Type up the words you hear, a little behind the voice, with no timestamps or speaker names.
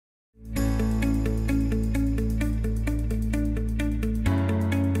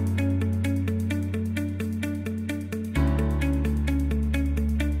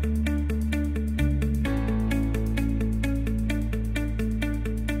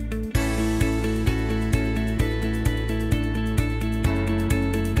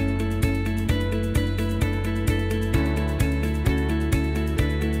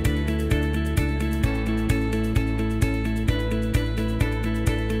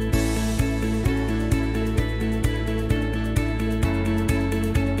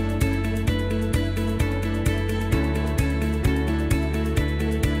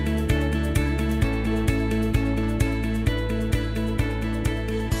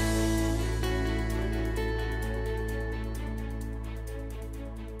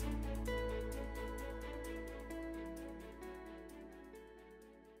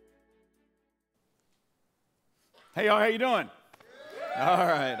Hey, y'all, how you doing? All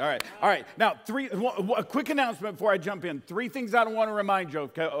right. Now, a quick announcement before I jump in. Three things I want to remind you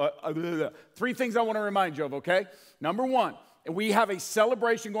of. Okay? Three things I want to remind you of, okay? Number one, we have a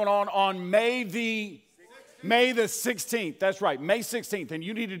celebration going on May the 16th. That's right, May 16th. And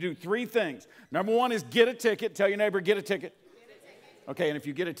you need to do three things. Number one is get a ticket. Tell your neighbor, get a ticket. Okay, and if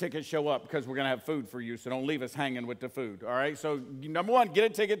you get a ticket, show up because we're going to have food for you, so don't leave us hanging with the food, all right? So number one, get a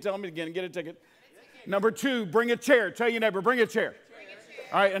ticket. Tell them again, get a ticket. Number two, bring a chair. Tell your neighbor, bring a chair.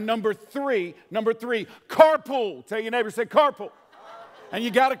 All right, and number three, carpool. Tell your neighbor, say carpool. And you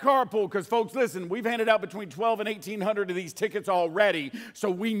got to carpool because, folks, listen, we've handed out between 12 and 1,800 of these tickets already,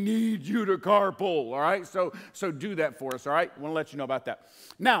 so we need you to carpool, all right? So do that for us, all right? I want to let you know about that.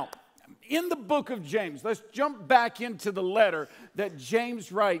 Now, in the book of James, let's jump back into the letter that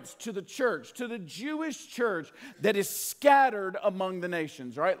James writes to the church, to the Jewish church that is scattered among the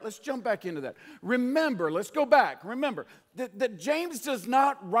nations, all right? Let's jump back into that. Remember, let's go back. Remember that James does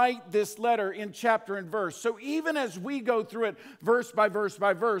not write this letter in chapter and verse. So even as we go through it verse by verse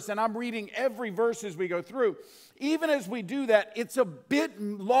by verse, and I'm reading every verse as we go through, even as we do that, it's a bit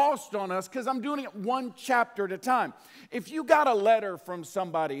lost on us because I'm doing it one chapter at a time. If you got a letter from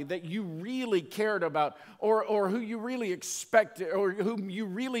somebody that you really cared about or who you really expected or whom you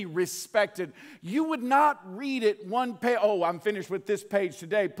really respected, you would not read it one page. Oh, I'm finished with this page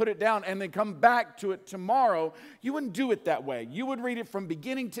today. Put it down and then come back to it tomorrow. You wouldn't do it that way. You would read it from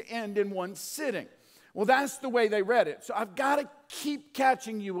beginning to end in one sitting. Well, that's the way they read it. So I've got to keep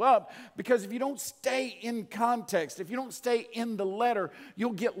catching you up because if you don't stay in context, if you don't stay in the letter,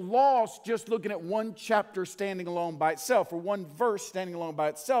 you'll get lost just looking at one chapter standing alone by itself or one verse standing alone by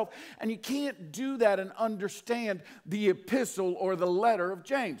itself. And you can't do that and understand the epistle or the letter of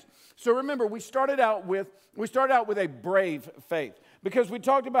James. So remember, we started out with a brave faith. Because we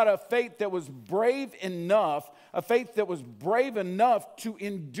talked about a faith that was brave enough to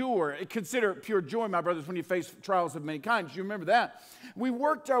endure. Consider it pure joy, my brothers, when you face trials of many kinds. You remember that? We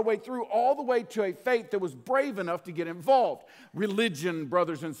worked our way through all the way to a faith that was brave enough to get involved. Religion,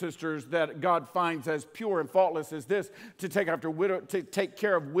 brothers and sisters, that God finds as pure and faultless as this, to take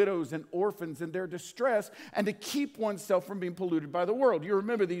care of widows and orphans in their distress, and to keep oneself from being polluted by the world. You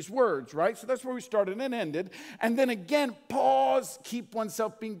remember these words, right? So that's where we started and ended. And then again, pause, keep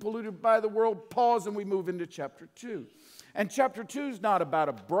oneself being polluted by the world, pause, and we move into chapter 2. And chapter 2 is not about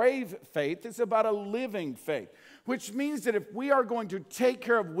a brave faith, it's about a living faith, which means that if we are going to take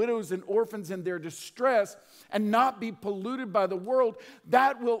care of widows and orphans in their distress and not be polluted by the world,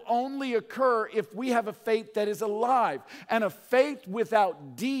 that will only occur if we have a faith that is alive. And a faith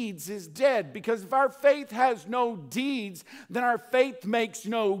without deeds is dead, because if our faith has no deeds, then our faith makes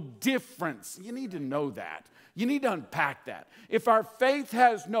no difference. You need to know that. You need to unpack that. If our faith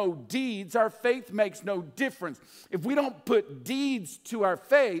has no deeds, our faith makes no difference. If we don't put deeds to our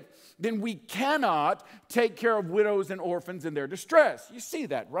faith, then we cannot take care of widows and orphans in their distress. You see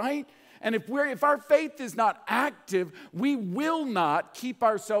that, right? And if our faith is not active, we will not keep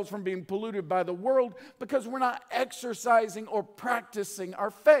ourselves from being polluted by the world because we're not exercising or practicing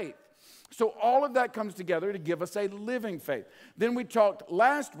our faith. So all of that comes together to give us a living faith. Then we talked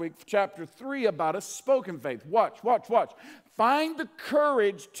last week, chapter 3, about a spoken faith. Watch. Find the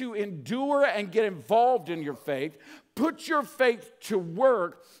courage to endure and get involved in your faith. Put your faith to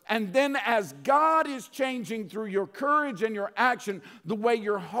work. And then as God is changing through your courage and your action, the way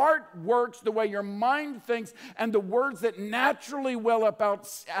your heart works, the way your mind thinks, and the words that naturally well up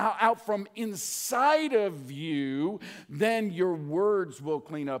out from inside of you, then your words will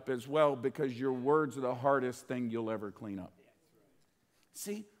clean up as well, because your words are the hardest thing you'll ever clean up.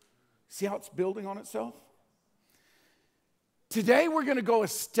 See how it's building on itself? Today we're going to go a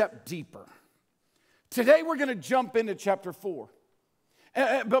step deeper. Today we're going to jump into chapter 4.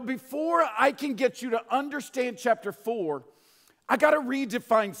 But before I can get you to understand chapter 4, I got to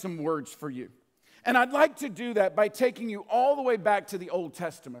redefine some words for you. And I'd like to do that by taking you all the way back to the Old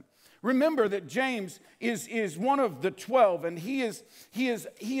Testament. Remember that James is one of the 12, and he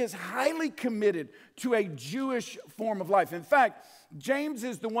is highly committed to a Jewish form of life. In fact, James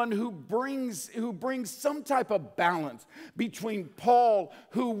is the one who brings some type of balance between Paul,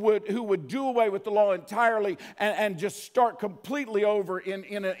 who would do away with the law entirely and just start completely over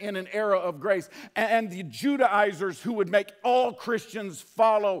in an era of grace, and the Judaizers who would make all Christians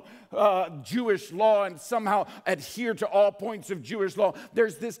follow Jewish law and somehow adhere to all points of Jewish law.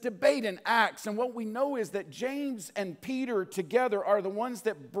 There's this debate in Acts, and what we know is that James and Peter together are the ones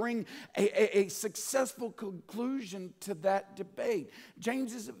that bring a successful conclusion to that debate.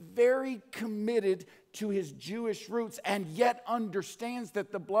 James is very committed to his Jewish roots and yet understands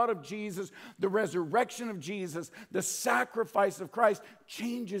that the blood of Jesus, the resurrection of Jesus, the sacrifice of Christ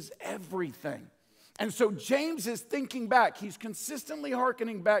changes everything. And so James is thinking back. He's consistently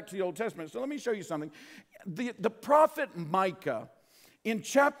hearkening back to the Old Testament. So let me show you something. The prophet Micah, in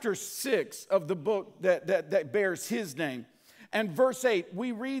chapter 6 of the book that bears his name, and verse 8,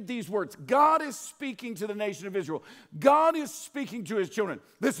 we read these words. God is speaking to the nation of Israel. God is speaking to his children.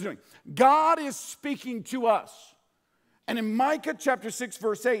 Listen to me. God is speaking to us. And in Micah chapter 6,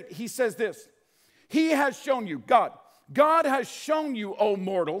 verse 8, he says this. He has shown you, God has shown you, O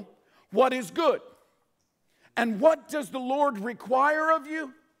mortal, what is good. And what does the Lord require of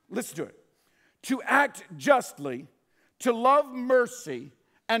you? Listen to it. To act justly, to love mercy,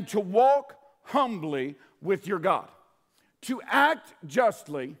 and to walk humbly with your God. To act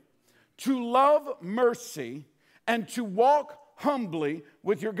justly, to love mercy, and to walk humbly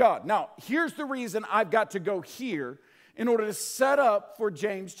with your God. Now, here's the reason I've got to go here in order to set up for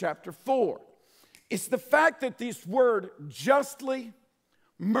James chapter 4. It's the fact that this word justly,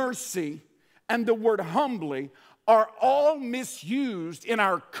 mercy, and the word humbly are all misused in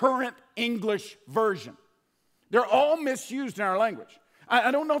our current English version. They're all misused in our language.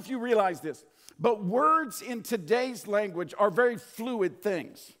 I don't know if you realize this, but words in today's language are very fluid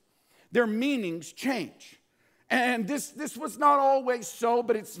things. Their meanings change. And this was not always so,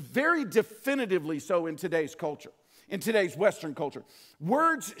 but it's very definitively so in today's culture, in today's Western culture.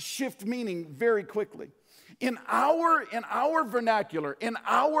 Words shift meaning very quickly. In our vernacular, in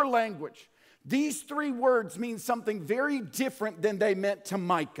our language, these three words mean something very different than they meant to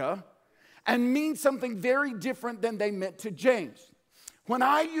Micah and mean something very different than they meant to James. When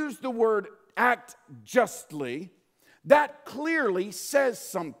I use the word act justly, that clearly says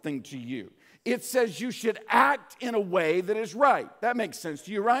something to you. It says you should act in a way that is right. That makes sense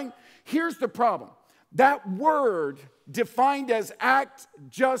to you, right? Here's the problem. That word, defined as act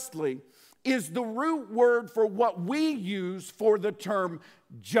justly, is the root word for what we use for the term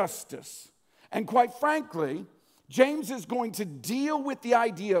justice. And quite frankly, James is going to deal with the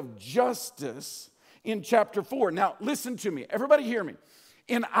idea of justice in chapter 4. Now, listen to me. Everybody hear me.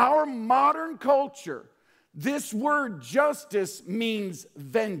 In our modern culture, this word justice means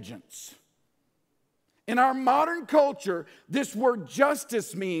vengeance. In our modern culture, this word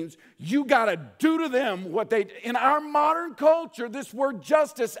justice means you got to do to them what they... In our modern culture, this word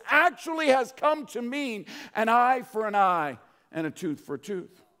justice actually has come to mean an eye for an eye and a tooth for a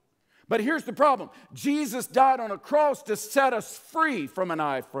tooth. But here's the problem. Jesus died on a cross to set us free from an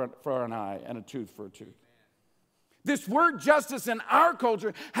eye for an eye and a tooth for a tooth. This word justice in our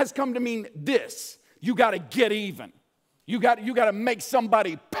culture has come to mean this. You got to get even. You got to make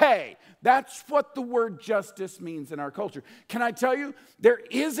somebody pay. That's what the word justice means in our culture. Can I tell you, there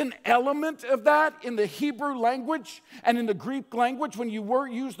is an element of that in the Hebrew language and in the Greek language when you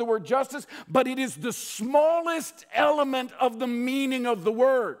use the word justice, but it is the smallest element of the meaning of the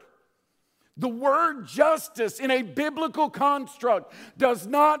word. The word justice in a biblical construct does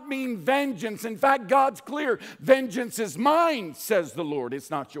not mean vengeance. In fact, God's clear. Vengeance is mine, says the Lord. It's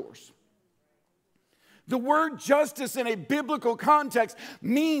not yours. The word justice in a biblical context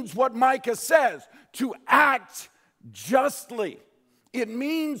means what Micah says, to act justly. It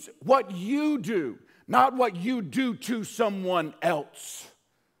means what you do, not what you do to someone else.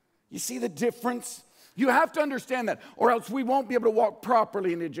 You see the difference? You have to understand that, or else we won't be able to walk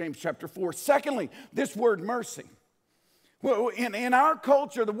properly into James chapter 4. Secondly, this word mercy. Well, in our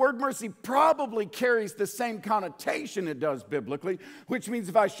culture, the word mercy probably carries the same connotation it does biblically, which means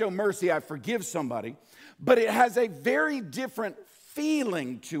if I show mercy, I forgive somebody. But it has a very different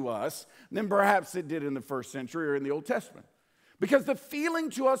feeling to us than perhaps it did in the first century or in the Old Testament. Because the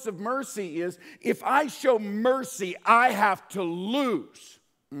feeling to us of mercy is, if I show mercy, I have to lose.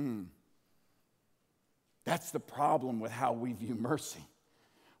 That's the problem with how we view mercy.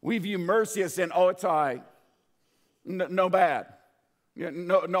 We view mercy as saying, oh, it's all right. No bad.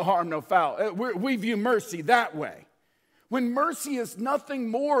 No harm, no foul. We view mercy that way. When mercy is nothing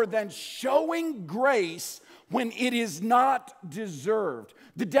more than showing grace when it is not deserved.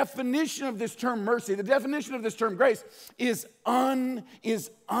 The definition of this term mercy, the definition of this term grace is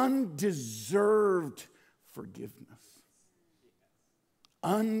undeserved forgiveness.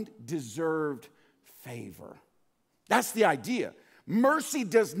 Undeserved favor. That's the idea. Mercy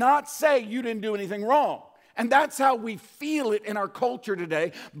does not say you didn't do anything wrong. And that's how we feel it in our culture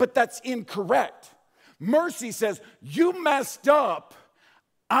today, but that's incorrect. Mercy says, you messed up,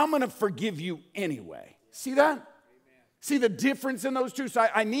 I'm going to forgive you anyway. See that? Amen. See the difference in those two? So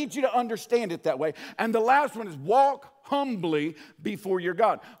I need you to understand it that way. And the last one is walk humbly before your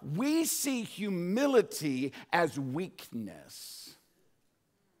God. We see humility as weakness.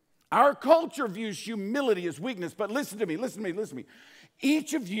 Our culture views humility as weakness, but listen to me.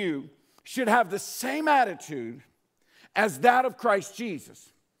 Each of you should have the same attitude as that of Christ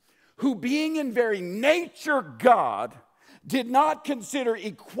Jesus, who being in very nature God, did not consider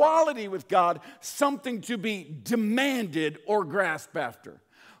equality with God something to be demanded or grasped after.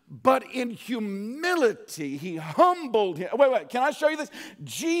 But in humility, he humbled him. Wait, can I show you this?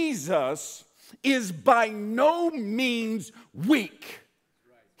 Jesus is by no means weak.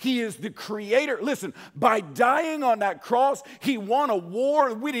 He is the creator. Listen, by dying on that cross, he won a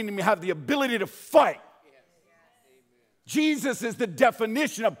war we didn't even have the ability to fight. Jesus is the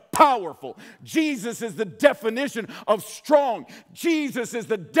definition of powerful. Jesus is the definition of strong. Jesus is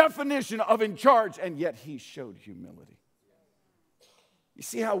the definition of in charge, and yet he showed humility. You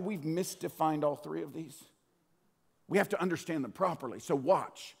see how we've misdefined all three of these? We have to understand them properly. So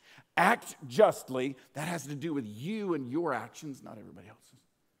watch. Act justly. That has to do with you and your actions, not everybody else's.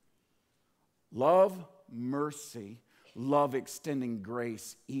 Love mercy. Love extending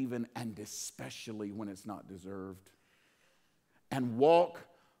grace even and especially when it's not deserved. And walk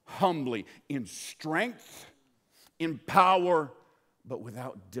humbly in strength, in power, but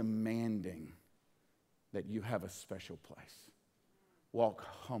without demanding that you have a special place. Walk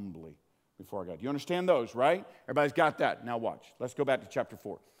humbly before God. You understand those, right? Everybody's got that. Now watch. Let's go back to chapter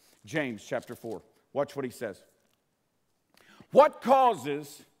 4. James chapter 4. Watch what he says. What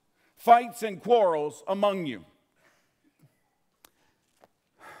causes fights and quarrels among you?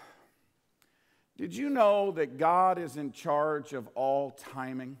 Did you know that God is in charge of all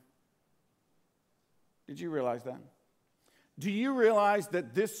timing? Did you realize that? Do you realize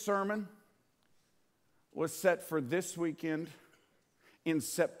that this sermon was set for this weekend in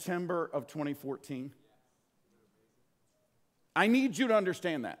September of 2014? I need you to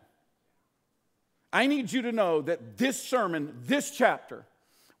understand that. I need you to know that this sermon, this chapter,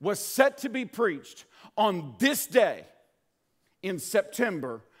 was set to be preached on this day in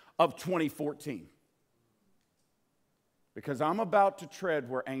September of 2014. Because I'm about to tread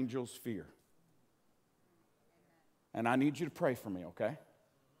where angels fear. And I need you to pray for me, okay?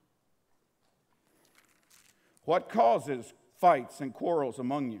 What causes fights and quarrels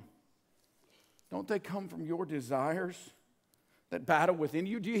among you? Don't they come from your desires that battle within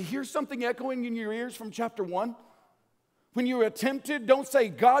you? Do you hear something echoing in your ears from chapter 1? When you are tempted, don't say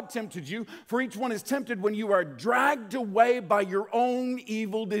God tempted you, for each one is tempted when you are dragged away by your own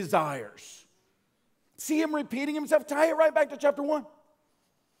evil desires. See him repeating himself? Tie it right back to chapter 1.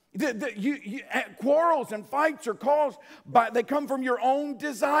 Quarrels and fights are caused by, they come from your own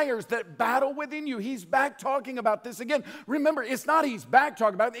desires that battle within you. He's back talking about this again. Remember, it's not he's back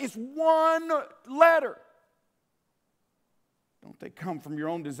talking about it, it's one letter. Don't they come from your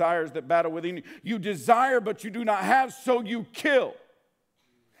own desires that battle within you? You desire, but you do not have, so you kill.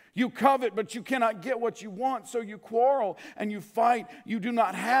 You covet, but you cannot get what you want, so you quarrel and you fight. You do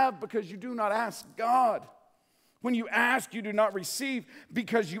not have because you do not ask God. When you ask, you do not receive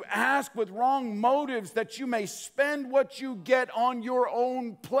because you ask with wrong motives that you may spend what you get on your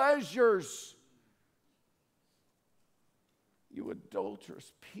own pleasures. You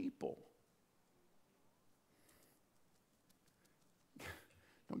adulterous people.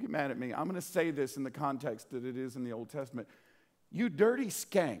 Don't get mad at me. I'm going to say this in the context that it is in the Old Testament. You dirty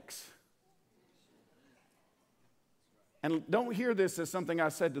skanks. And don't hear this as something I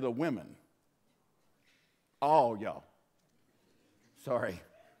said to the women. All y'all. Sorry,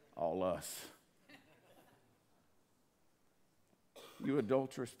 all us. You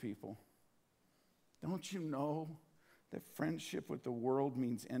adulterous people. Don't you know that friendship with the world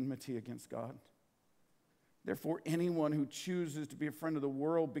means enmity against God? Therefore, anyone who chooses to be a friend of the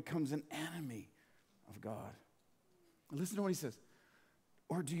world becomes an enemy of God. Listen to what he says.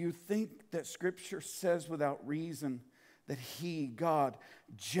 Or do you think that Scripture says without reason that he, God,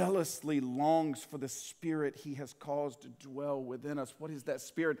 jealously longs for the Spirit he has caused to dwell within us? What is that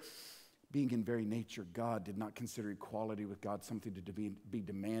Spirit? Being in very nature God, did not consider equality with God something to be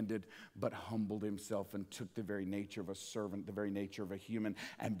demanded, but humbled himself and took the very nature of a servant, the very nature of a human,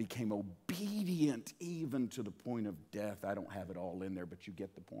 and became obedient even to the point of death. I don't have it all in there, but you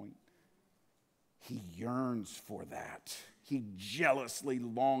get the point. He yearns for that. He jealously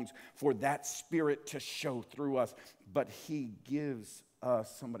longs for that Spirit to show through us. But he gives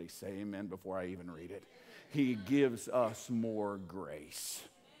us, somebody say amen before I even read it. He gives us more grace.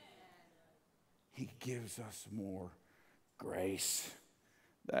 He gives us more grace.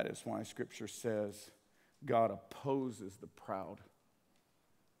 That is why Scripture says God opposes the proud,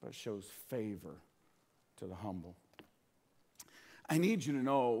 but shows favor to the humble. I need you to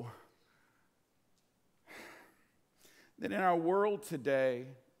know that in our world today,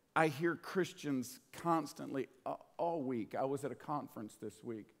 I hear Christians constantly, all week. I was at a conference this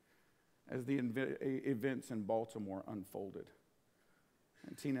week as the events in Baltimore unfolded.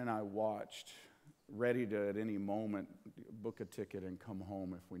 And Tina and I watched, ready to at any moment book a ticket and come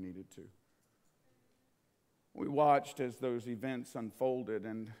home if we needed to. We watched as those events unfolded,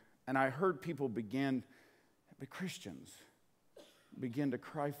 and I heard people begin, the Christians, begin to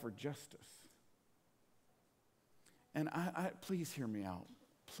cry for justice. And please hear me out.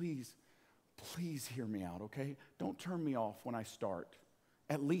 Please hear me out, okay? Don't turn me off when I start.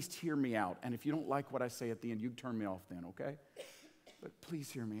 At least hear me out. And if you don't like what I say at the end, you turn me off then, okay? But please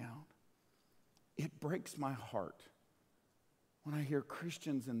hear me out. It breaks my heart when I hear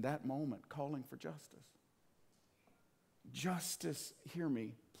Christians in that moment calling for justice. Justice, hear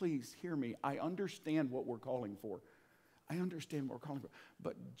me. Please hear me. I understand what we're calling for. I understand what we're calling for.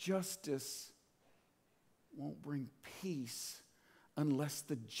 But justice won't bring peace unless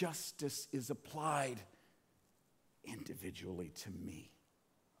the justice is applied individually to me.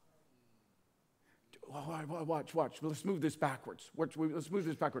 Watch. Let's move this backwards. Let's move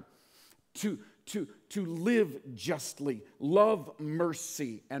this backward. To live justly, love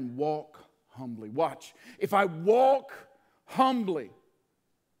mercy, and walk humbly. Watch. If I walk humbly,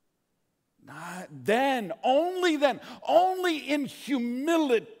 only in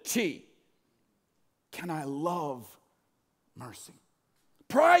humility can I love mercy.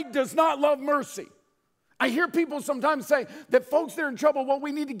 Pride does not love mercy. I hear people sometimes say that folks that are in trouble, what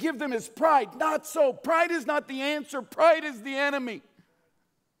we need to give them is pride. Not so. Pride is not the answer. Pride is the enemy.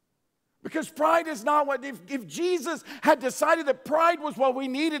 Because pride is not what, if Jesus had decided that pride was what we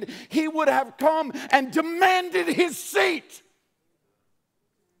needed, he would have come and demanded his seat.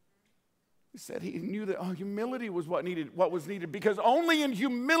 He said he knew that humility was what was needed, because only in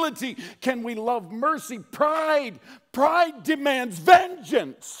humility can we love mercy. Pride demands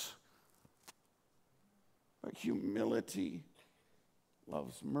vengeance. But humility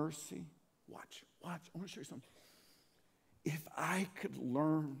loves mercy. Watch. I want to show you something. If I could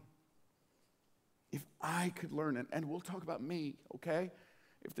learn, and we'll talk about me, okay?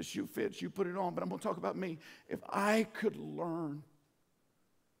 If the shoe fits, you put it on, but I'm going to talk about me. If I could learn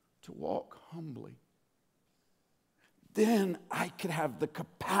to walk humbly, then I could have the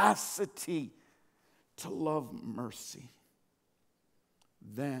capacity to love mercy.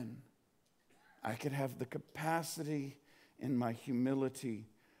 Then I could have the capacity in my humility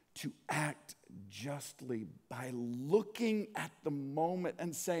to act justly by looking at the moment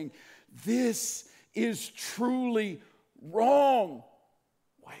and saying, this is truly wrong.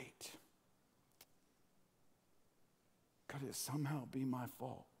 Wait. Could it somehow be my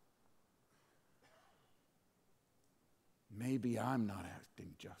fault? Maybe I'm not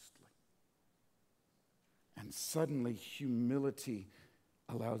acting justly. And suddenly humility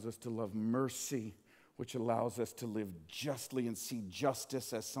allows us to love mercy, which allows us to live justly and see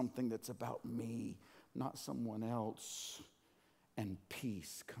justice as something that's about me, not someone else. And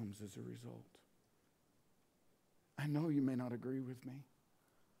peace comes as a result. I know you may not agree with me,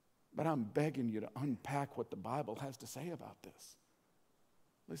 but I'm begging you to unpack what the Bible has to say about this.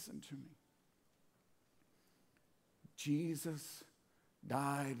 Listen to me. Jesus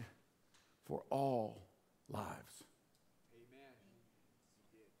died for all lives. Amen.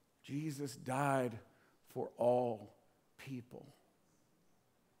 Jesus died for all people.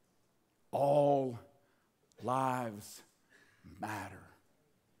 All lives matter.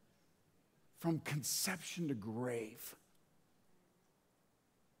 From conception to grave,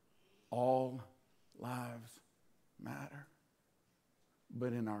 all lives matter.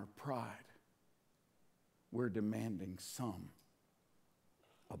 But in our pride, we're demanding some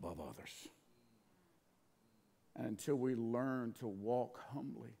above others. And until we learn to walk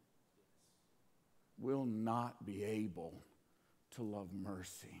humbly, we'll not be able to love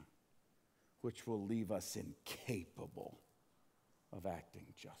mercy, which will leave us incapable of acting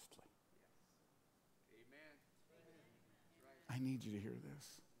justly. I need you to hear this.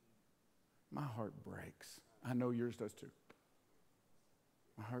 My heart breaks. I know yours does too.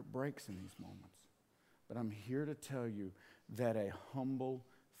 My heart breaks in these moments. But I'm here to tell you that a humble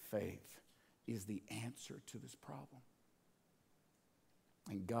faith is the answer to this problem.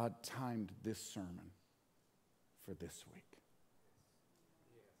 And God timed this sermon for this week.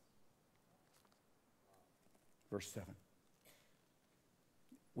 Verse 7.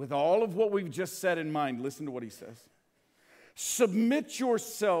 With all of what we've just said in mind, listen to what he says. Submit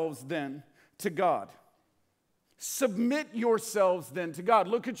yourselves then to God. Submit yourselves then to God.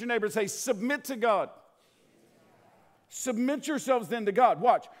 Look at your neighbor and say, submit to God. Submit yourselves then to God.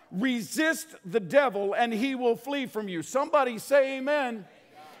 Watch. Resist the devil and he will flee from you. Somebody say amen.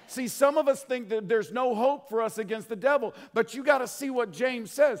 See, some of us think that there's no hope for us against the devil, but you got to see what James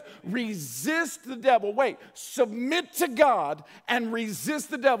says. Resist the devil. Wait, submit to God and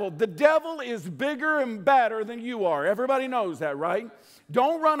resist the devil. The devil is bigger and badder than you are. Everybody knows that, right?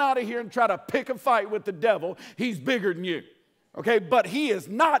 Don't run out of here and try to pick a fight with the devil. He's bigger than you, okay? But he is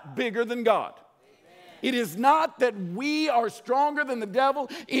not bigger than God. It is not that we are stronger than the devil.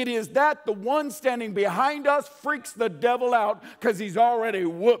 It is that the one standing behind us freaks the devil out because he's already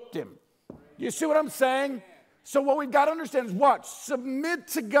whooped him. You see what I'm saying? So what we've got to understand is watch. Submit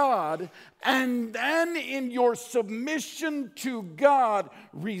to God, and then in your submission to God,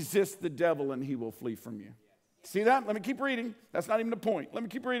 resist the devil and he will flee from you. See that? Let me keep reading. That's not even the point. Let me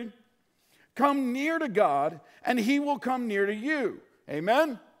keep reading. Come near to God and he will come near to you.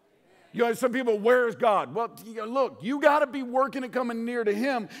 Amen? You know, some people, where's God? Well, look, you got to be working and coming near to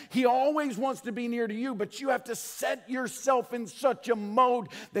him. He always wants to be near to you, but you have to set yourself in such a mode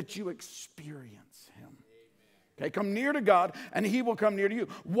that you experience him. Okay, come near to God, and he will come near to you.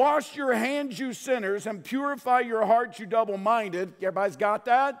 Wash your hands, you sinners, and purify your hearts, you double-minded. Everybody's got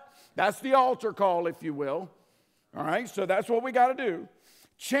that? That's the altar call, if you will. All right, so that's what we got to do.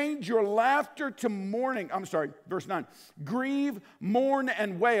 Change your laughter to mourning. Verse 9. Grieve, mourn,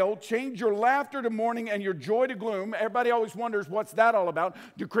 and wail. Change your laughter to mourning and your joy to gloom. Everybody always wonders, what's that all about?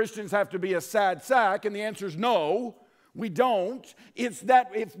 Do Christians have to be a sad sack? And the answer is no, we don't. It's that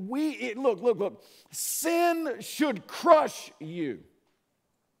if look. Sin should crush you.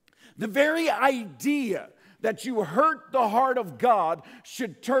 The very idea that you hurt the heart of God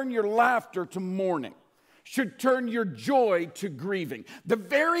should turn your laughter to mourning. Should turn your joy to grieving. The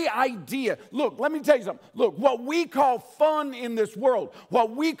very idea, look, let me tell you something. Look, what we call fun in this world,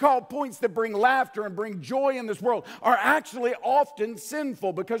 what we call points that bring laughter and bring joy in this world are actually often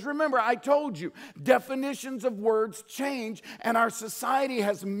sinful. Because remember, I told you, definitions of words change and our society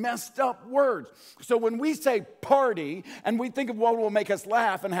has messed up words. So when we say party and we think of what will make us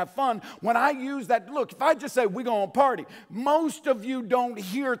laugh and have fun, when I use that, look, if I just say we're going to party, most of you don't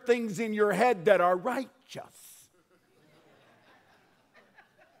hear things in your head that are righteous.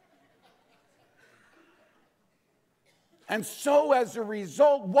 And so as a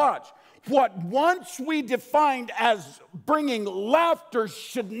result, watch, what once we defined as bringing laughter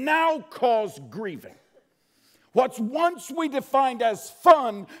should now cause grieving. What once we defined as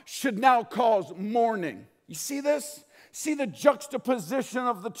fun should now cause mourning. You see this? See the juxtaposition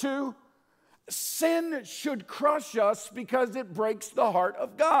of the two? Sin should crush us because it breaks the heart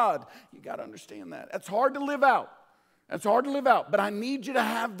of God. You got to understand that. That's hard to live out. That's hard to live out. But I need you to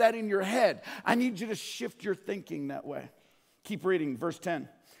have that in your head. I need you to shift your thinking that way. Keep reading, verse 10.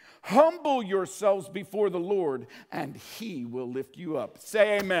 Humble yourselves before the Lord, and he will lift you up.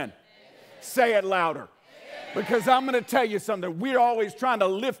 Say amen. Amen. Say it louder. Because I'm going to tell you something. We're always trying to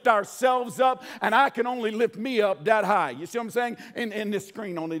lift ourselves up, and I can only lift me up that high. You see what I'm saying? In this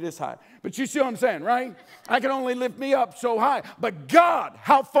screen, only this high. But you see what I'm saying, right? I can only lift me up so high. But God,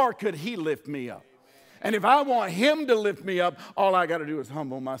 how far could he lift me up? And if I want him to lift me up, all I got to do is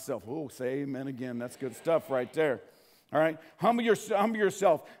humble myself. Oh, say amen again. That's good stuff right there. All right? Humble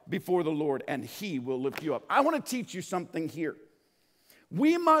yourself before the Lord, and he will lift you up. I want to teach you something here.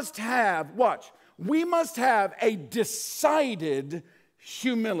 We must have, watch, we must have a decided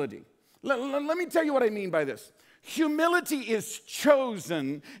humility. Let me tell you what I mean by this. Humility is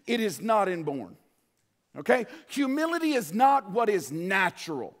chosen, it is not inborn. Okay? Humility is not what is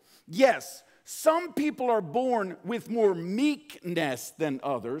natural. Yes, some people are born with more meekness than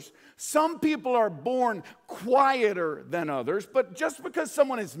others. Some people are born quieter than others. But just because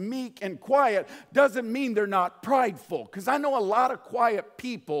someone is meek and quiet doesn't mean they're not prideful. Because I know a lot of quiet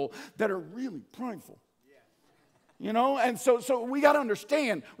people that are really prideful. You know, and so we got to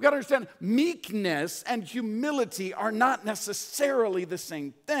understand. We got to understand meekness and humility are not necessarily the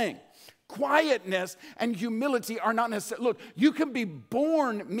same thing. Quietness and humility are not necessarily. Look, you can be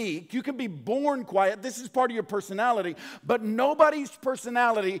born meek, you can be born quiet. This is part of your personality, but nobody's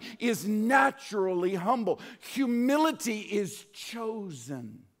personality is naturally humble. Humility is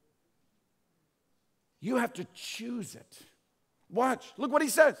chosen. You have to choose it. Watch, look what he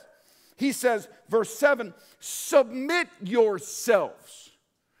says. He says, verse 7, submit yourselves.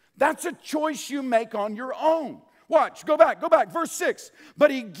 That's a choice you make on your own. Watch, go back, verse 6.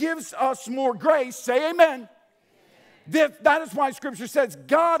 But he gives us more grace, say amen. That is why Scripture says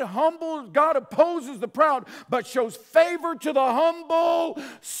God opposes the proud, but shows favor to the humble.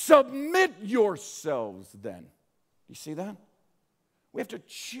 Submit yourselves then. You see that? We have to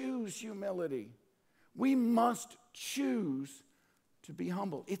choose humility. We must choose to be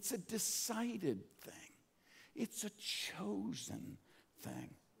humble. It's a decided thing. It's a chosen thing.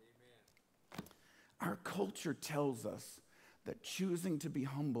 Amen. Our culture tells us that choosing to be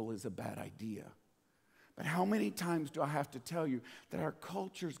humble is a bad idea. But how many times do I have to tell you that our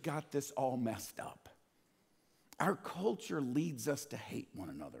culture's got this all messed up? Our culture leads us to hate one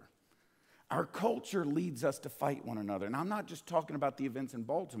another. Our culture leads us to fight one another. And I'm not just talking about the events in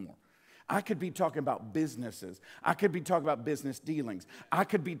Baltimore. I could be talking about businesses. I could be talking about business dealings. I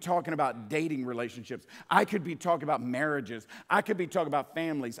could be talking about dating relationships. I could be talking about marriages. I could be talking about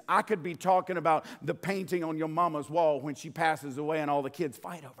families. I could be talking about the painting on your mama's wall when she passes away and all the kids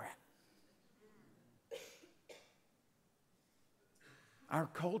fight over it. Our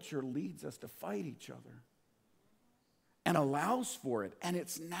culture leads us to fight each other and allows for it. And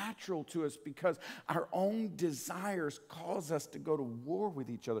it's natural to us because our own desires cause us to go to war with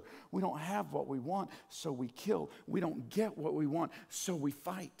each other. We don't have what we want, so we kill. We don't get what we want, so we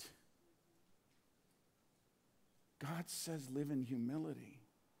fight. God says live in humility.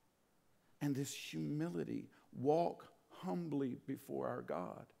 And this humility, walk humbly before our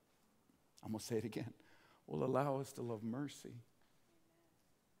God. I'm going to say it again. Will allow us to love mercy.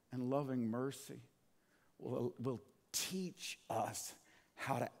 And loving mercy will teach us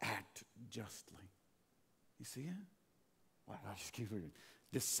how to act justly. You see it? Wow, I just keep reading.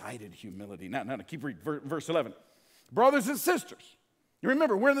 Decided humility. Now, keep reading. Verse 11. Brothers and sisters. You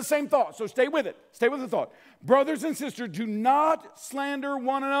remember, we're in the same thought, so stay with it. Stay with the thought. Brothers and sisters, do not slander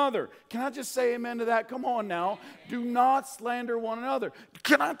one another. Can I just say amen to that? Come on now. Do not slander one another.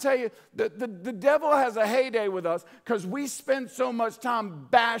 Can I tell you, the devil has a heyday with us because we spend so much time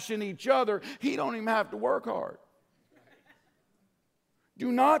bashing each other, he don't even have to work hard.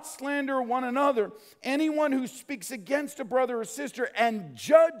 Do not slander one another. Anyone who speaks against a brother or sister and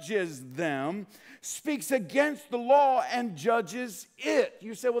judges them speaks against the law and judges it.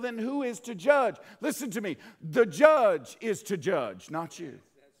 You say, well, then who is to judge? Listen to me. The judge is to judge, not you.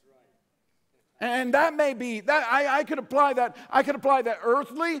 And that may be, that I could apply that. I could apply that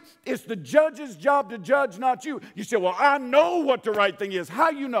earthly. It's the judge's job to judge, not you. You say, well, I know what the right thing is.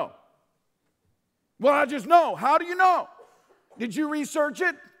 How you know? Well, I just know. How do you know? Did you research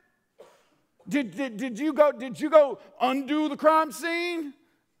it? Did you go undo the crime scene?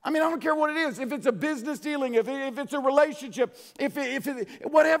 I mean, I don't care what it is. If it's a business dealing, if it's a relationship,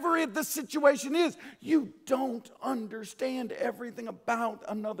 whatever the situation is, you don't understand everything about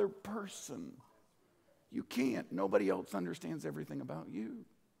another person. You can't. Nobody else understands everything about you.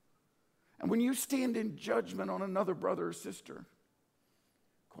 And when you stand in judgment on another brother or sister,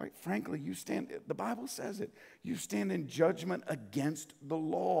 quite frankly, the Bible says it, you stand in judgment against the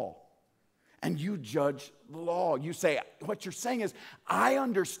law. And you judge the law. You say, what you're saying is, I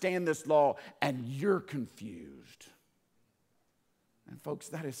understand this law and you're confused. And folks,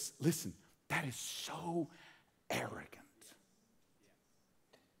 that is so arrogant.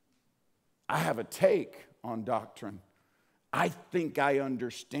 I have a take on doctrine. I think I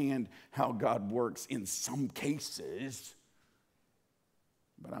understand how God works in some cases.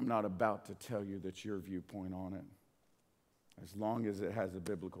 But I'm not about to tell you that your viewpoint on it, as long as it has a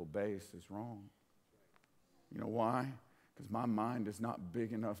biblical base, is wrong. You know why? Because my mind is not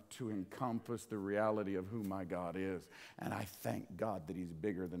big enough to encompass the reality of who my God is. And I thank God that He's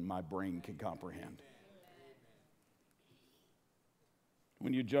bigger than my brain can comprehend.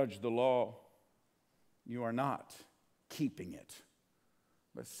 When you judge the law, you are not keeping it,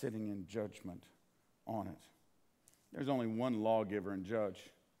 but sitting in judgment on it. There's only one lawgiver and judge,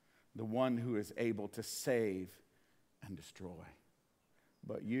 the one who is able to save and destroy.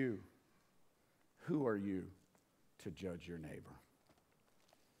 But you, who are you to judge your neighbor?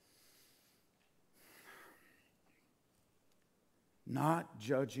 Not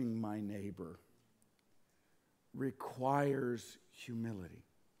judging my neighbor requires humility.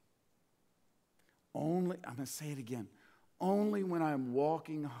 I'm going to say it again. Only when I'm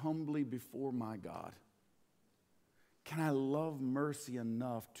walking humbly before my God can I love mercy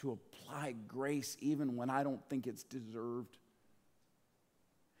enough to apply grace even when I don't think it's deserved,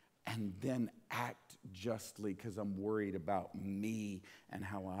 and then act justly because I'm worried about me and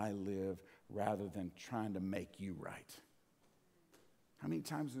how I live rather than trying to make you right. How many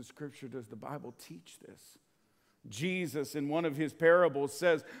times in Scripture does the Bible teach this? Jesus, in one of his parables,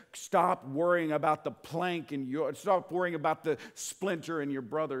 says, stop worrying about the plank stop worrying about the splinter in your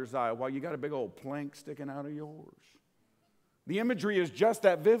brother's eye while you got a big old plank sticking out of yours. The imagery is just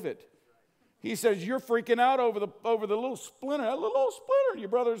that vivid. He says, you're freaking out over the little splinter, that little old splinter in your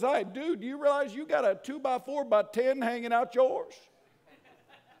brother's eye. Dude, do you realize you got a 2x4x10 hanging out yours?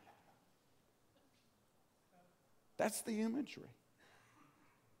 That's the imagery.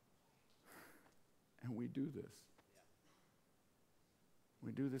 And we do this.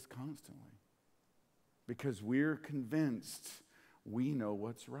 We do this constantly. Because we're convinced we know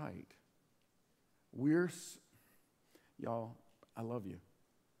what's right. Y'all, I love you.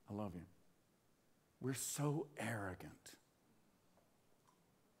 I love you. We're so arrogant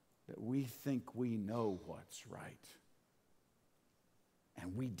that we think we know what's right.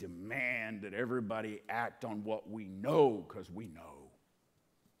 And we demand that everybody act on what we know because we know.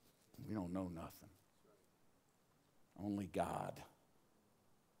 We don't know nothing. Only God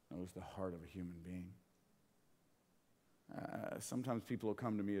knows the heart of a human being. Sometimes people will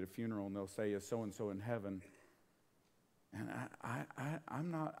come to me at a funeral and they'll say, is so-and-so in heaven? And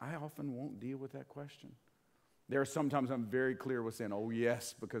I often won't deal with that question. There are sometimes I'm very clear with saying, oh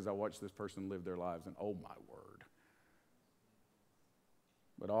yes, because I watched this person live their lives, and oh my word.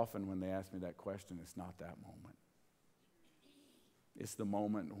 But often when they ask me that question, it's not that moment. It's the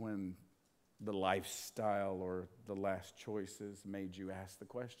moment when the lifestyle or the last choices made you ask the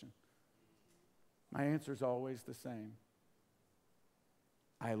question. My answer is always the same.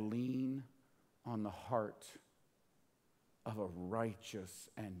 I lean on the heart of a righteous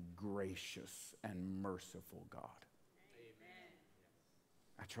and gracious and merciful God. Amen.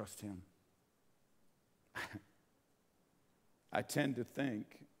 I trust Him. I tend to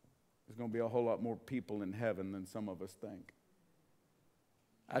think there's going to be a whole lot more people in heaven than some of us think.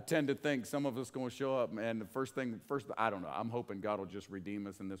 I tend to think some of us are going to show up, and I don't know, I'm hoping God will just redeem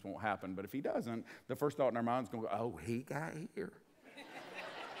us and this won't happen. But if He doesn't, the first thought in our mind is going to go, oh, He got here.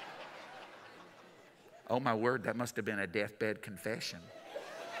 Oh, my word, that must have been a deathbed confession.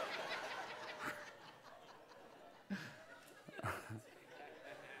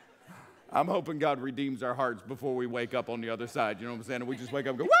 I'm hoping God redeems our hearts before we wake up on the other side. You know what I'm saying? And we just wake up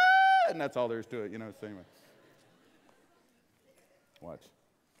and go, what? And that's all there is to it. You know, so anyway. Watch.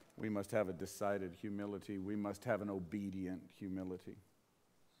 We must have a decided humility. We must have an obedient humility.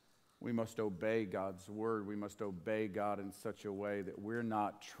 We must obey God's word. We must obey God in such a way that we're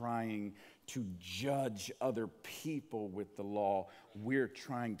not trying to judge other people with the law. We're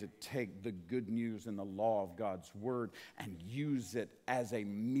trying to take the good news in the law of God's word and use it as a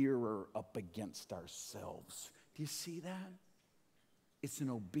mirror up against ourselves. Do you see that? It's an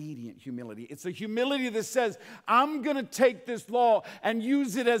obedient humility. It's a humility that says, I'm going to take this law and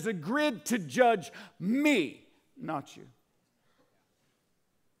use it as a grid to judge me, not you.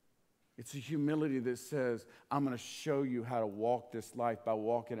 It's a humility that says, I'm going to show you how to walk this life by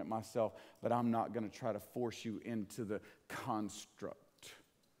walking it myself, but I'm not going to try to force you into the construct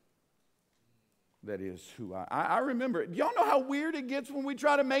that is who I remember. Y'all know how weird it gets when we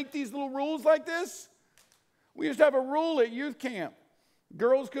try to make these little rules like this? We used to have a rule at youth camp.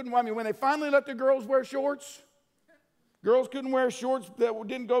 Girls couldn't, when they finally let the girls wear shorts, girls couldn't wear shorts that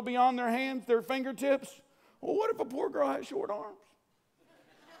didn't go beyond their hands, their fingertips. Well, what if a poor girl had short arms?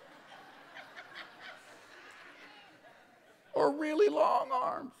 Or really long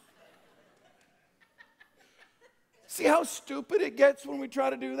arms. See how stupid it gets when we try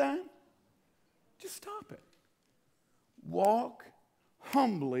to do that? Just stop it. Walk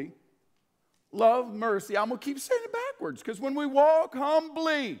humbly, love mercy. I'm going to keep saying it backwards, because when we walk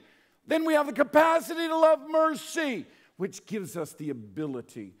humbly, then we have the capacity to love mercy, which gives us the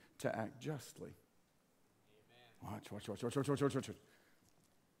ability to act justly. Amen. Watch.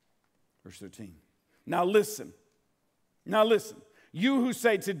 Verse 13. Now listen, you who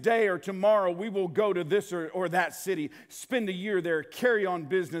say today or tomorrow we will go to this or that city, spend a year there, carry on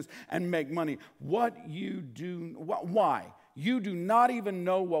business, and make money. Why? You do not even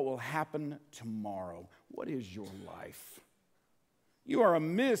know what will happen tomorrow. What is your life? You are a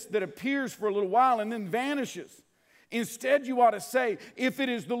mist that appears for a little while and then vanishes. Instead, you ought to say, if it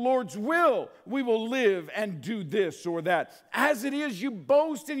is the Lord's will, we will live and do this or that. As it is, you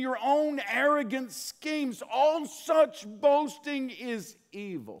boast in your own arrogant schemes. All such boasting is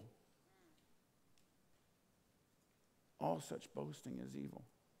evil. All such boasting is evil.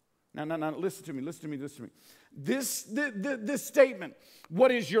 Now, listen to me. This statement, what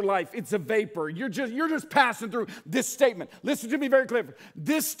is your life? It's a vapor. You're just passing through this statement. Listen to me very clearly.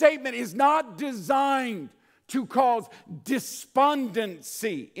 This statement is not designed to cause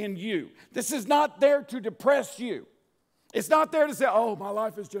despondency in you. This is not there to depress you. It's not there to say, oh, my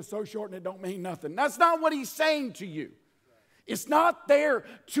life is just so short and it don't mean nothing. That's not what he's saying to you. It's not there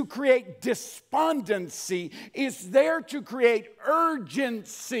to create despondency. It's there to create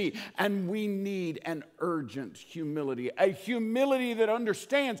urgency. And we need an urgent humility, a humility that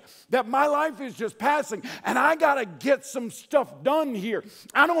understands that my life is just passing and I got to get some stuff done here.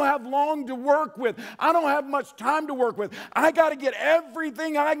 I don't have long to work with. I don't have much time to work with. I got to get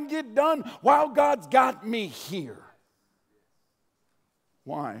everything I can get done while God's got me here.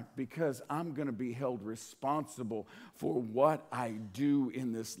 Why? Because I'm going to be held responsible for what I do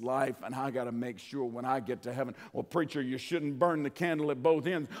in this life, and I got to make sure when I get to heaven, well, preacher, you shouldn't burn the candle at both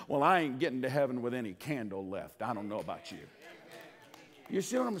ends. Well, I ain't getting to heaven with any candle left. I don't know about you. You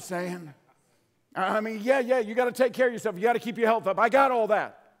see what I'm saying? I mean, yeah, you got to take care of yourself. You got to keep your health up. I got all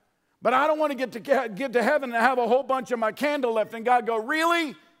that. But I don't want to get to heaven and have a whole bunch of my candle left, and God go,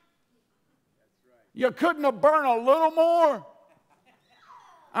 really? You couldn't have burned a little more?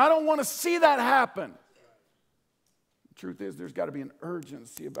 I don't want to see that happen. The truth is, there's got to be an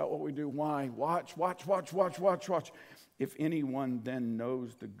urgency about what we do. Why? Watch. If anyone then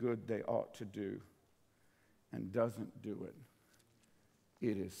knows the good they ought to do and doesn't do it,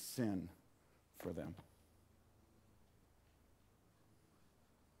 it is sin for them.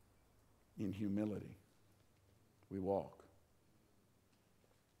 In humility, we walk.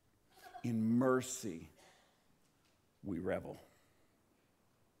 In mercy, we revel.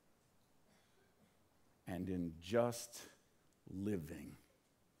 And in just living,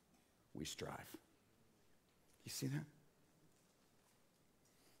 we strive. You see that?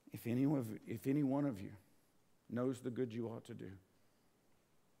 If any one of you knows the good you ought to do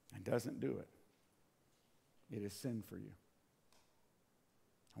and doesn't do it, it is sin for you.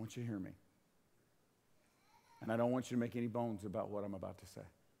 I want you to hear me. And I don't want you to make any bones about what I'm about to say.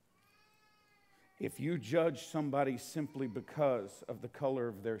 If you judge somebody simply because of the color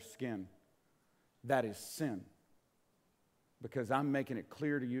of their skin, that is sin. Because I'm making it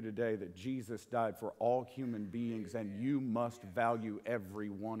clear to you today that Jesus died for all human beings, and you must value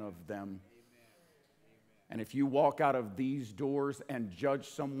every one of them. And if you walk out of these doors and judge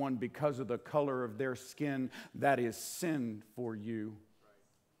someone because of the color of their skin, that is sin for you.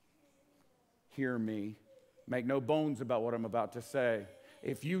 Hear me. Make no bones about what I'm about to say.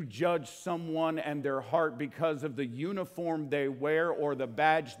 If you judge someone and their heart because of the uniform they wear or the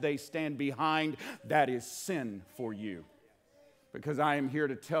badge they stand behind, that is sin for you. Because I am here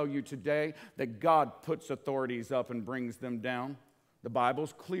to tell you today that God puts authorities up and brings them down. The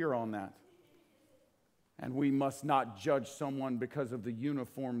Bible's clear on that. And we must not judge someone because of the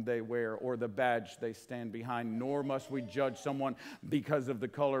uniform they wear or the badge they stand behind, nor must we judge someone because of the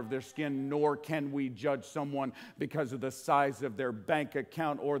color of their skin, nor can we judge someone because of the size of their bank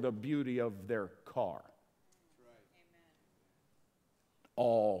account or the beauty of their car.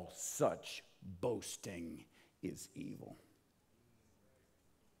 All such boasting is evil.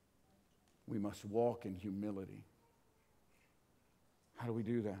 We must walk in humility. How do we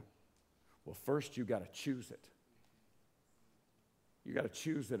do that? Well, first you got to choose it. You got to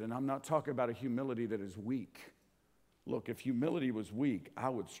choose it. And I'm not talking about a humility that is weak. Look, if humility was weak, I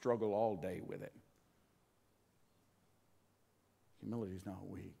would struggle all day with it. Humility is not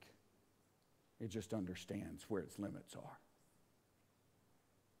weak. It just understands where its limits are.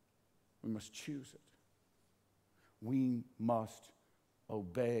 We must choose it. We must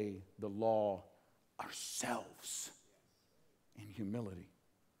obey the law ourselves in humility.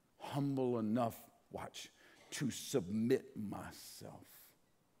 Humble enough, watch, to submit myself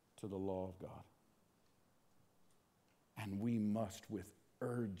to the law of God. And we must, with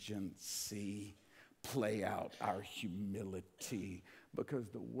urgency, play out our humility because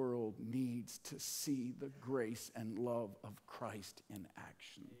the world needs to see the grace and love of Christ in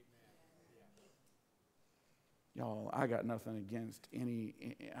action. Y'all, I got nothing against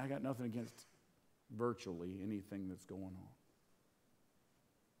virtually anything that's going on.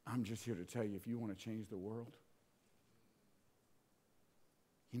 I'm just here to tell you, if you want to change the world,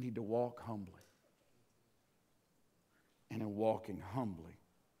 you need to walk humbly. And in walking humbly,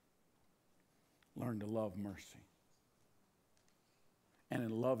 learn to love mercy. And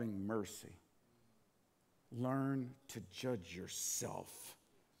in loving mercy, learn to judge yourself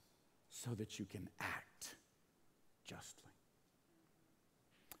so that you can act justly.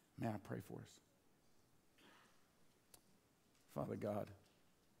 May I pray for us? Father God,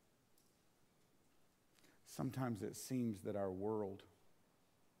 sometimes it seems that our world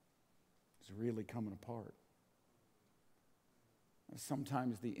is really coming apart.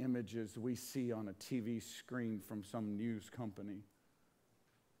 Sometimes the images we see on a TV screen from some news company,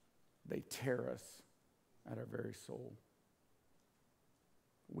 they tear us at our very soul.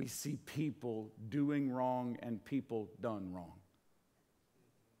 we see people doing wrong and people done wrong.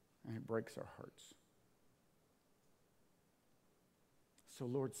 And it breaks our hearts. So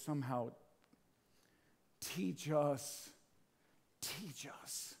Lord, somehow teach us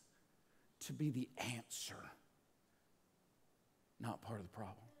to be the answer, not part of the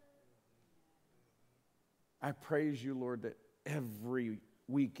problem. I praise you, Lord, that every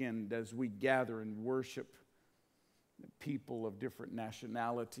weekend as we gather and worship people of different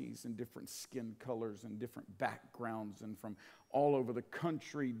nationalities and different skin colors and different backgrounds and from all over the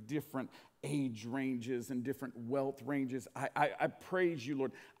country, different age ranges and different wealth ranges. I praise you,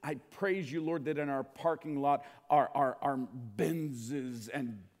 Lord. I praise you, Lord, that in our parking lot are Benzes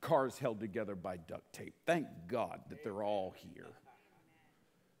and cars held together by duct tape. Thank God that they're all here.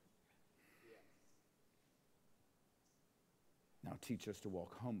 Now teach us to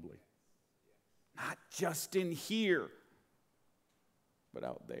walk humbly. Not just in here, but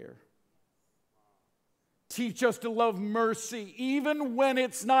out there. Teach us to love mercy even when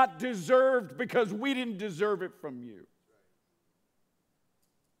it's not deserved because we didn't deserve it from you.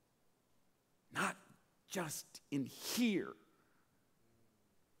 Not just in here,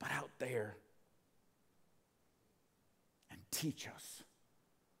 but out there. And teach us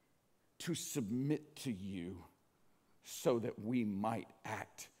to submit to you so that we might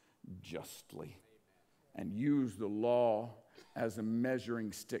act justly and use the law as a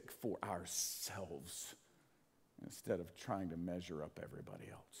measuring stick for ourselves instead of trying to measure up everybody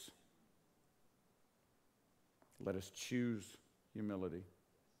else. Let us choose humility.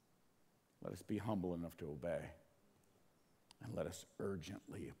 Let us be humble enough to obey. And let us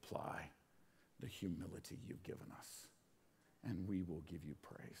urgently apply the humility you've given us. And we will give you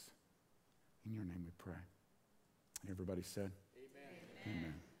praise. In your name we pray. Everybody said? Amen.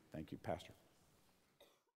 Amen. Thank you, Pastor.